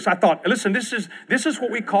serious. I thought, listen, this is what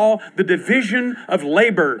we call the division of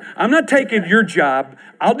labor. I'm not taking your job.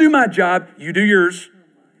 I'll do my job. You do yours.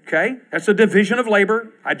 Okay? That's a division of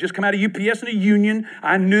labor. I'd just come out of UPS and a union.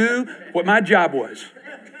 I knew what my job was.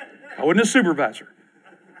 I wasn't a supervisor.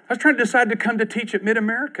 I was trying to decide to come to teach at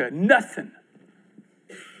Mid-America. Nothing.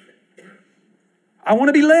 I want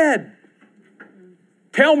to be led.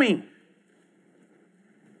 Tell me.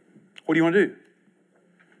 What do you want to do?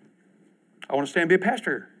 I want to stay and be a pastor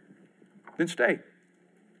here. Then stay.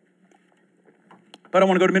 But I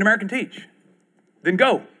want to go to Mid-America and teach. Then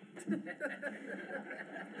go.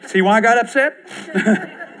 See why I got upset?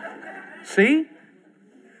 See?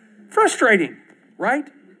 Frustrating, right?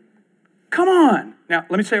 Come on. Now,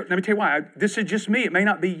 let me tell you why. This is just me. It may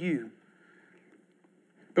not be you.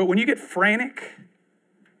 But when you get frantic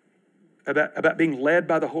about being led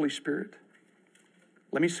by the Holy Spirit,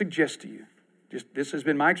 let me suggest to you, this has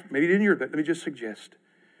been my experience, maybe it isn't yours, but let me just suggest,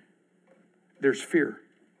 there's fear.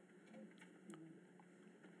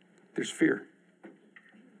 There's fear.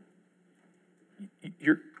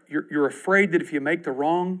 You're afraid that if you make the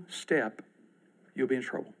wrong step, you'll be in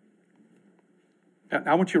trouble. Now,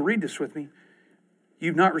 I want you to read this with me.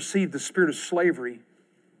 You've not received the spirit of slavery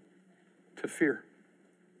to fear.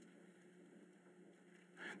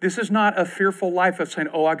 This is not a fearful life of saying,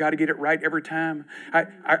 oh, I got to get it right every time.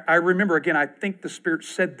 I remember, again, I think the Spirit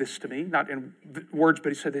said this to me, not in words,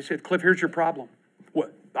 but they said, Cliff, here's your problem. Well,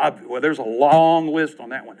 there's a long list on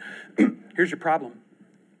that one. Here's your problem.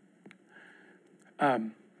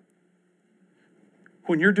 When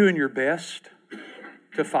you're doing your best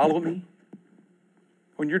to follow me,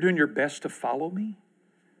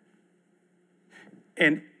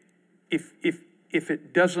 and if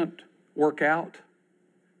it doesn't work out,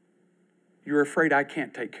 you're afraid I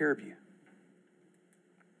can't take care of you.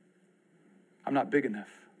 I'm not big enough.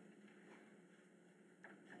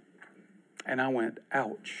 And I went,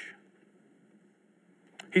 ouch.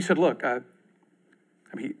 He said, look,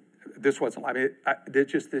 this wasn't,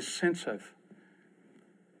 there's just this sense of,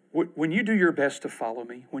 when you do your best to follow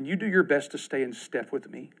me, when you do your best to stay in step with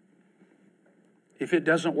me, if it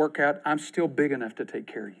doesn't work out, I'm still big enough to take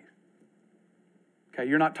care of you. Okay,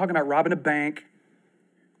 you're not talking about robbing a bank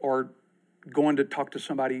or going to talk to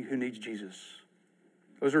somebody who needs Jesus.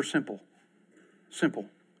 Those are simple.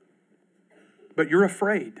 But you're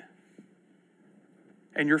afraid.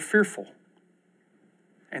 And you're fearful.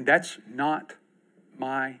 And that's not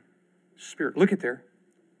my spirit. Look at there.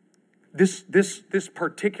 This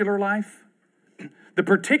particular life, the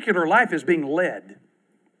particular life is being led.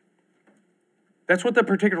 That's what the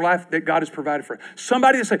particular life that God has provided for us.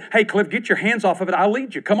 Somebody that said, hey, Cliff, get your hands off of it. I'll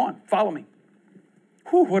lead you. Come on, follow me.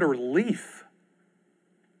 Whew, what a relief.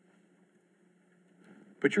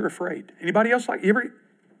 But you're afraid. Anybody else like, you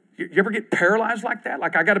ever get paralyzed like that?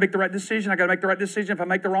 Like, I got to make the right decision. I got to make the right decision. If I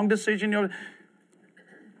make the wrong decision,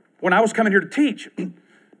 When I was coming here to teach,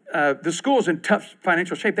 the school was in tough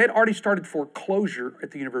financial shape. They had already started foreclosure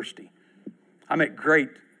at the university. I make great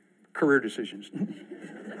career decisions.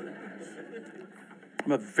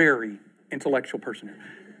 I'm a very intellectual person here.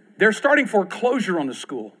 They're starting foreclosure on the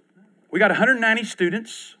school. We got 190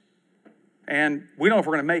 students, and we don't know if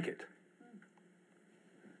we're going to make it.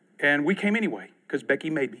 And we came anyway, because Becky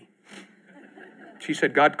made me. She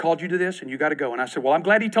said, God called you to this, and you got to go. And I said, well, I'm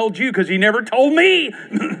glad he told you, because he never told me.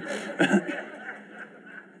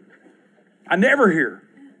 I never hear.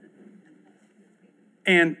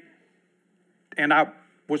 And I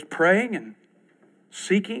was praying and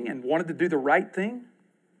seeking and wanted to do the right thing.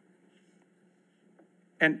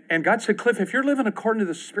 And God said, Cliff, if you're living according to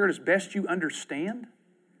the Spirit as best you understand,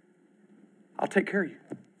 I'll take care of you.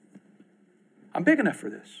 I'm big enough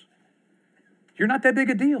for this. You're not that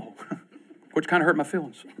big a deal, which kind of hurt my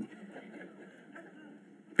feelings.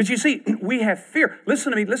 But you see, we have fear.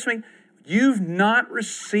 Listen to me. You've not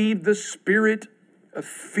received the spirit of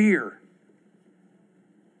fear.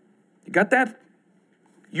 You got that?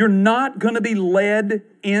 You're not going to be led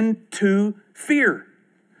into fear.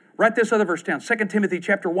 Write this other verse down. 2 Timothy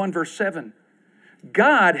chapter 1, verse 7.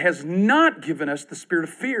 God has not given us the spirit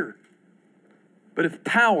of fear, but of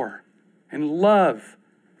power and love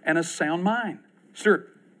and a sound mind. Stuart.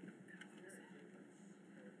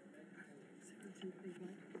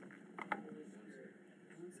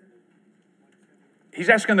 He's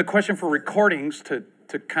asking the question for recordings to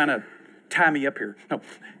kind of tie me up here. No.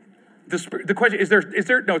 The question, is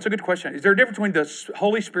there, no, it's a good question. Is there a difference between the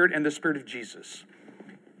Holy Spirit and the Spirit of Jesus?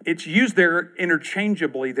 It's used there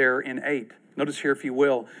interchangeably there in 8. Notice here, if you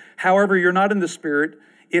will. However, you're not in the Spirit,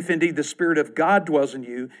 if indeed the Spirit of God dwells in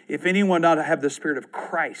you, if anyone not have the Spirit of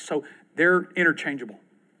Christ. So they're interchangeable.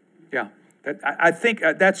 Yeah. I think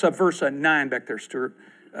that's a verse 9 back there, Stuart.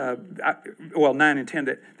 9 and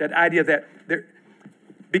 10. That idea that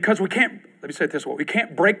because we can't, let me say it this way, we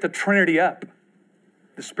can't break the Trinity up.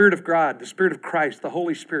 The Spirit of God, the Spirit of Christ, the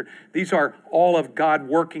Holy Spirit. These are all of God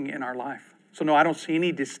working in our life. So no, I don't see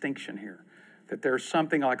any distinction here. That there's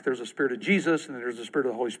something like there's a Spirit of Jesus, and there's a Spirit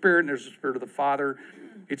of the Holy Spirit, and there's a Spirit of the Father.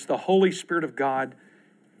 It's the Holy Spirit of God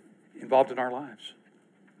involved in our lives.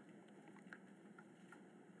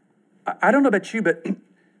 I don't know about you, but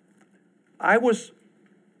I was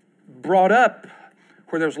brought up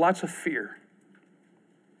where there was lots of fear.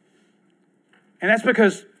 And that's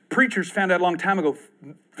because preachers found out a long time ago,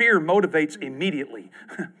 fear motivates immediately.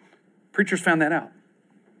 Preachers found that out.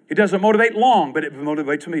 It doesn't motivate long, but it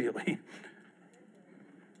motivates immediately.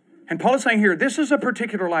 And Paul is saying here, this is a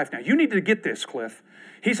particular life now. You need to get this, Cliff.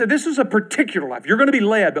 He said, this is a particular life. You're going to be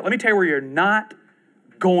led, but let me tell you where you're not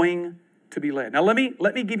going to be led. Now, let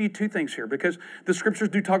me give you two things here, because the scriptures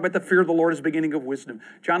do talk about the fear of the Lord as the beginning of wisdom.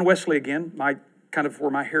 John Wesley, again, kind of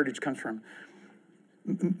where my heritage comes from,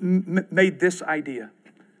 made this idea.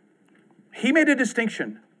 He made a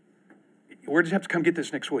distinction. We're just have to come get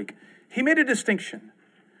this next week. He made a distinction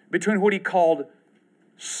between what he called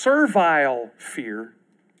servile fear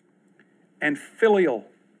and filial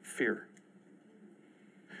fear.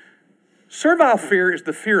 Servile fear is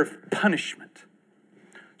the fear of punishment.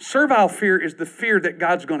 Servile fear is the fear that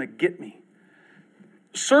God's going to get me.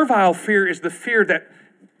 Servile fear is the fear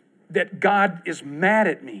that God is mad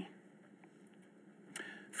at me.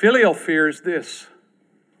 Filial fear is this.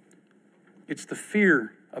 It's the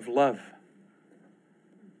fear of love.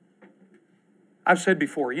 I've said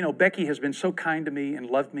before, Becky has been so kind to me and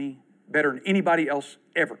loved me better than anybody else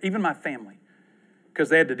ever, even my family, because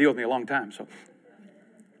they had to deal with me a long time. So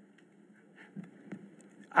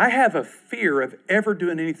I have a fear of ever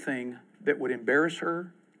doing anything that would embarrass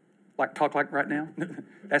her, like talk like right now.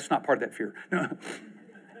 That's not part of that fear. No.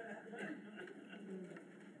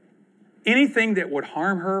 Anything that would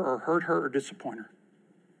harm her or hurt her or disappoint her.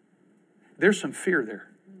 There's some fear there.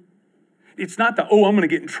 It's not I'm going to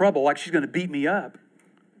get in trouble, like she's going to beat me up.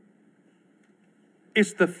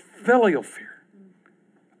 It's the filial fear.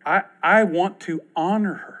 I want to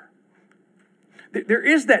honor her. There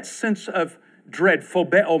is that sense of dread,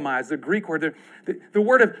 phobeomai is the Greek word. The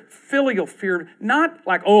word of filial fear, not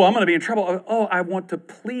like, I'm going to be in trouble. I want to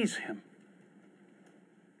please him.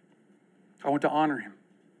 I want to honor him.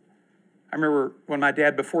 I remember when my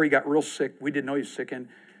dad, before he got real sick, we didn't know he was sick, and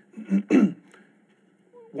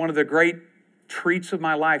one of the great treats of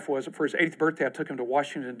my life was for his 80th birthday, I took him to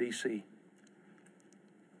Washington, D.C.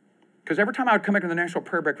 Because every time I would come back to the National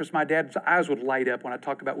Prayer Breakfast, my dad's eyes would light up when I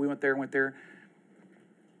talked about we went there.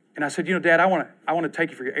 And I said, Dad, I want to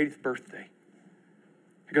take you for your 80th birthday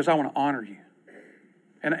because I want to honor you.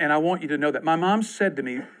 And I want you to know that. My mom said to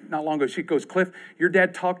me not long ago, she goes, Cliff, your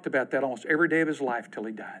dad talked about that almost every day of his life till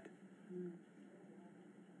he died.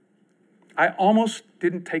 I almost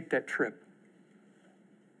didn't take that trip.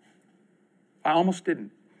 I almost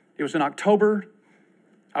didn't. It was in October.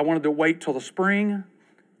 I wanted to wait till the spring.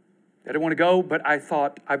 I didn't want to go, but I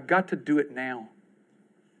thought, I've got to do it now.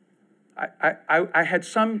 I had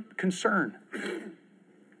some concern.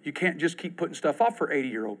 You can't just keep putting stuff off for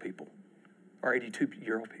 80-year-old people or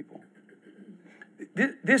 82-year-old people.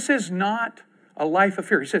 This is not a life of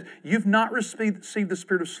fear. He says, you've not received the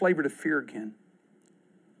spirit of slavery to fear again.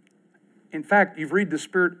 In fact, you've received the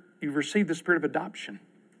spirit of adoption,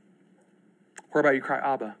 whereby you cry,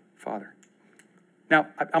 Abba, Father. Now,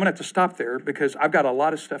 I'm going to have to stop there because I've got a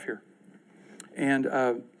lot of stuff here. And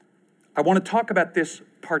I want to talk about this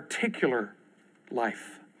particular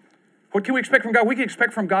life. What can we expect from God? We can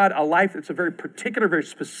expect from God a life that's a very particular, very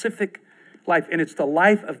specific life, and it's the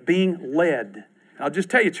life of being led. And I'll just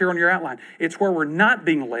tell you, it's here on your outline. It's where we're not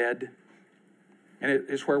being led, and it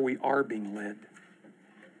is where we are being led.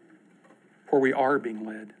 Where we are being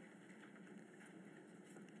led.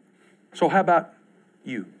 So how about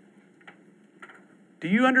you? Do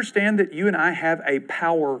you understand that you and I have a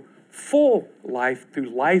powerful life through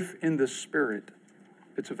life in the Spirit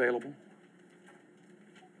that's available?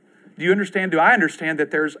 Do I understand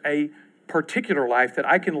that there's a particular life that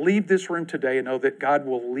I can leave this room today and know that God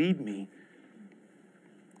will lead me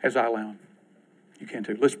as I allow him? You can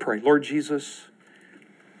too. Let's pray. Lord Jesus,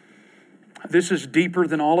 this is deeper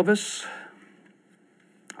than all of us.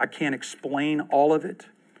 I can't explain all of it.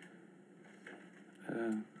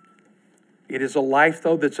 It is a life,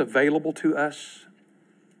 though, that's available to us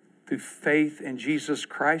through faith in Jesus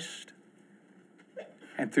Christ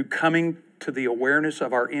and through coming to the awareness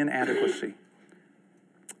of our inadequacy.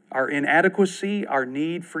 Our inadequacy, our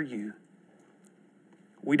need for you.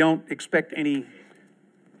 We don't expect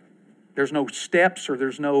there's no steps or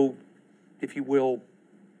there's no, if you will,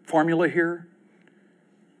 formula here.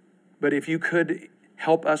 But if you could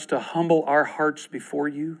help us to humble our hearts before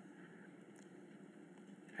you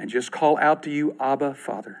and just call out to you, Abba,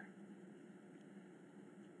 Father,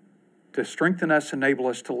 to strengthen us, enable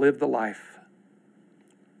us to live the life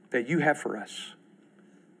that you have for us,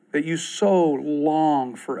 that you so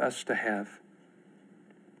long for us to have.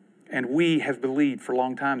 And we have believed for a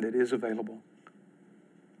long time that it is available.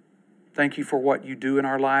 Thank you for what you do in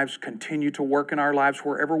our lives. Continue to work in our lives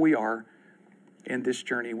wherever we are. in this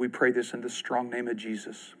journey. We pray this in the strong name of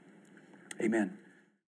Jesus. Amen.